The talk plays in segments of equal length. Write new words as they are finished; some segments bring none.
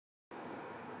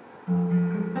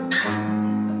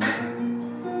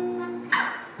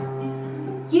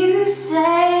You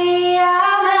say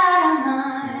I'm out of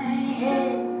my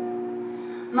head.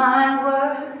 My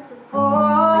words are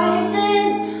poison,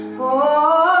 poison.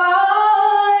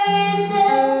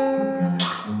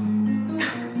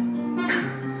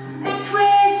 I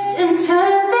twist and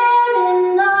turn them in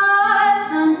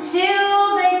knots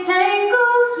until they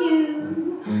tangle you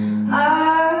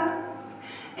up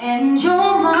and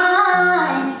you're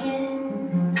mine again.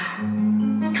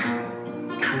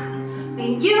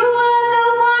 But you were the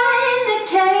one that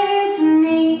came to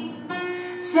me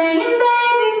saying,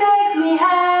 baby, make me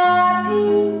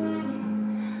happy.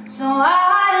 So I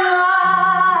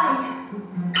lied.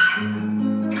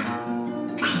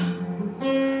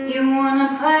 You wanna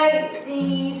play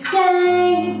these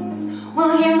games?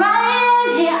 Well, here I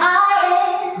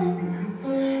am.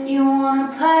 You wanna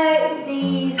play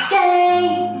these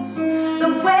games,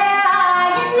 but where are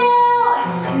you now?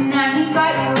 Now you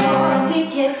got your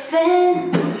picket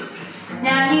fence.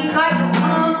 Now you got your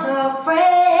punk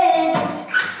girlfriends.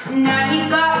 Now you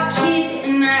got a kid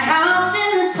in the house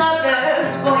in the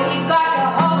suburbs. Boy, you got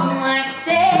your home like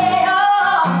set.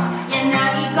 Oh, yeah, now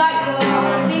you got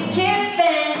your picket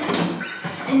fence.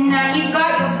 And now you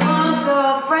got your punk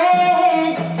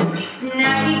girlfriends.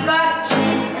 Now you got a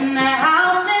kid in the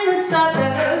house in the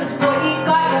suburbs. Boy, you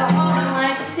got your home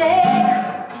like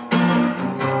set.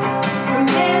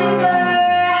 Remember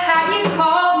how you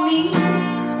called me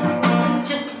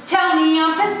just to tell me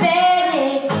I'm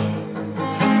pathetic?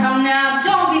 Come now,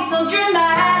 don't be so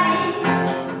dramatic,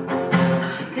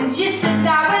 'cause you said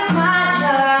that was my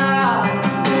job.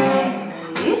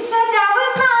 You said that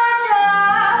was my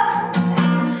job.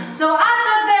 So I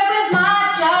thought that was my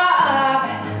job.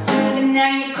 But now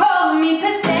you're calling me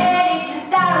pathetic.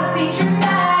 That'll be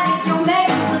dramatic. You'll make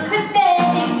us look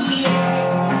pathetic,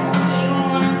 yeah. You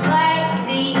wanna play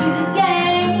these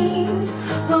games?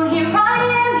 Well, here I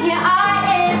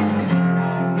am.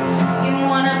 You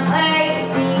wanna play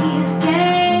these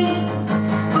games,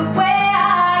 but where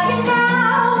are you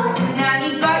now? Now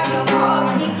you got your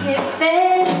picket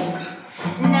fence.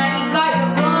 Now you got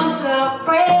your one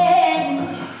girlfriend.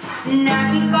 Now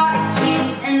you got a kid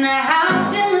in the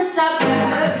house in the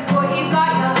suburbs. Boy, you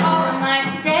got your home like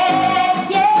set,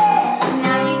 yeah.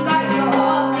 Now you got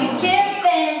your picket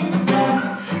fence.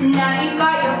 Now you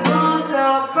got your one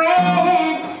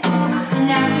girlfriend.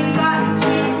 Now you got a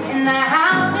kid in the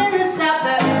house in the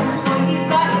suburbs. Boy, you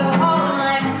got your home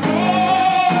like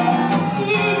set.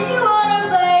 You wanna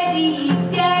play these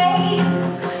games?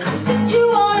 You said you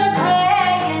wanna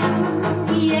play them,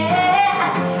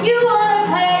 yeah. You wanna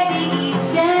play these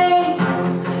games?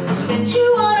 You said you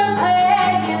wanna play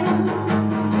them.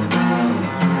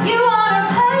 You wanna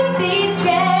play these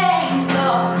games?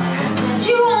 Oh, you said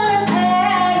you wanna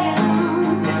play them.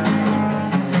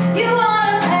 You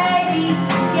wanna play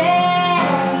these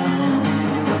games.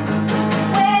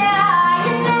 Where are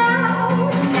you now?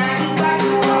 Now you got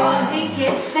your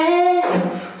picket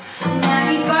fence. Now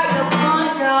you got your one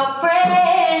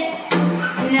girlfriend.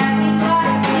 Now you got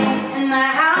a kid in the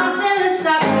house in the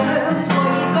suburbs. Boy,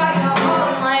 you got your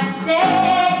whole life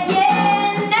set, yeah.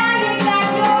 Now you got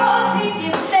your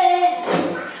picket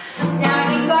fence. Now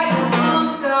you got your one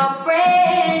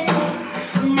girlfriend.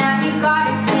 Now you got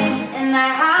a kid in the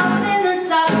house in